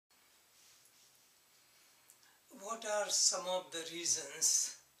What are some of the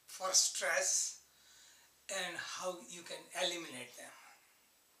reasons for stress and how you can eliminate them?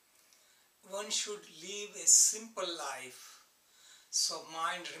 One should live a simple life so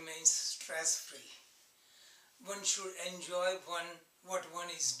mind remains stress-free. One should enjoy what one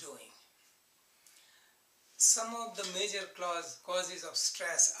is doing. Some of the major causes of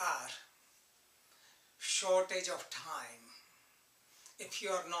stress are shortage of time. If you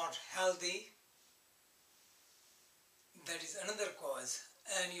are not healthy, that is another cause,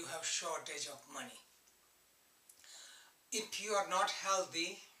 and you have shortage of money. If you are not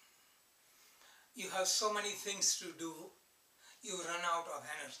healthy, you have so many things to do, you run out of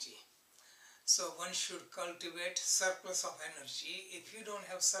energy. So one should cultivate surplus of energy. If you don't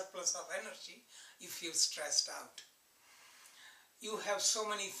have surplus of energy, you feel stressed out. You have so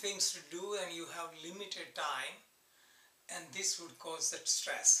many things to do and you have limited time, and this would cause that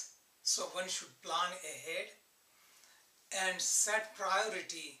stress. So one should plan ahead and set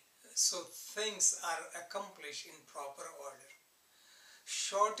priority so things are accomplished in proper order.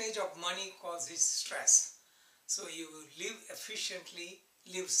 Shortage of money causes stress. So you live efficiently,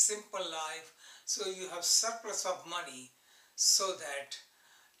 live simple life, so you have surplus of money so that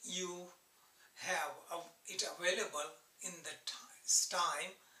you have it available in the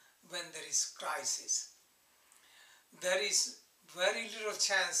time when there is crisis. There is very little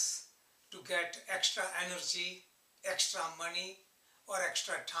chance to get extra energy, extra money or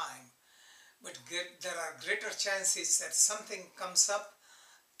extra time, but there are greater chances that something comes up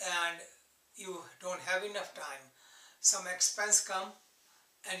and you don't have enough time. Some expense come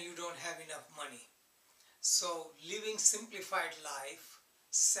and you don't have enough money. So living simplified life,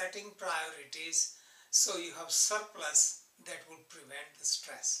 setting priorities so you have surplus, that will prevent the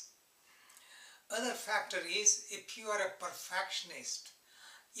stress. Other factor is, if you are a perfectionist,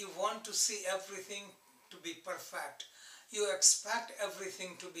 you want to see everything to be perfect. You expect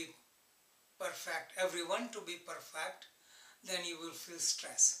everything to be perfect, everyone to be perfect, then you will feel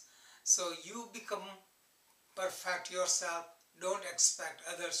stress. So you become perfect yourself, don't expect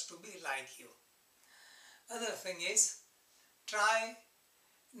others to be like you. Other thing is, try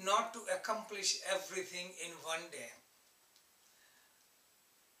not to accomplish everything in one day.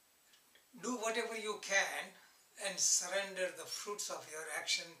 Do whatever you can and surrender the fruits of your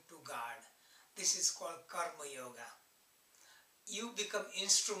action to God. This is called karma yoga. You become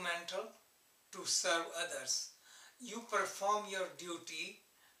instrumental to serve others. You perform your duty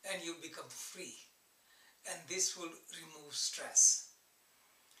and you become free. And this will remove stress.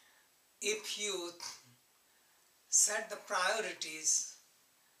 If you set the priorities,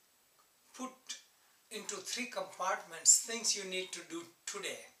 put into 3 compartments things you need to do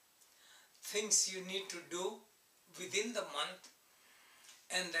today, things you need to do within the month,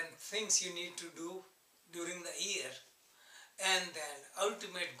 and then things you need to do during the year, and then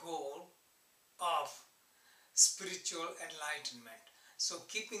ultimate goal of spiritual enlightenment. So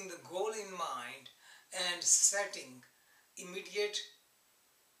keeping the goal in mind and setting immediate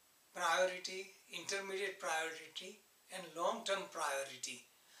priority, intermediate priority and long-term priority,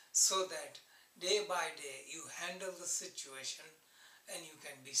 so that day by day you handle the situation and you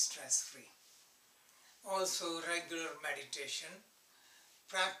can be stress-free. Also regular meditation,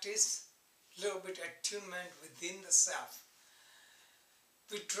 practice little bit attunement within the self.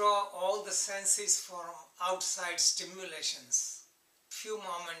 Withdraw all the senses from outside stimulations. Few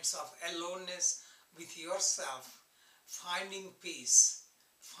moments of aloneness with yourself, finding peace,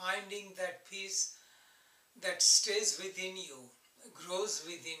 finding that peace that stays within you, grows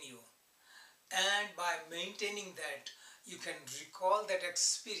within you. And by maintaining that, you can recall that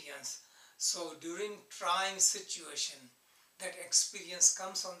experience. So during trying situation, that experience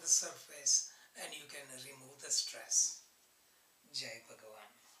comes on the surface and you can remove the stress. Jai Bhagavan.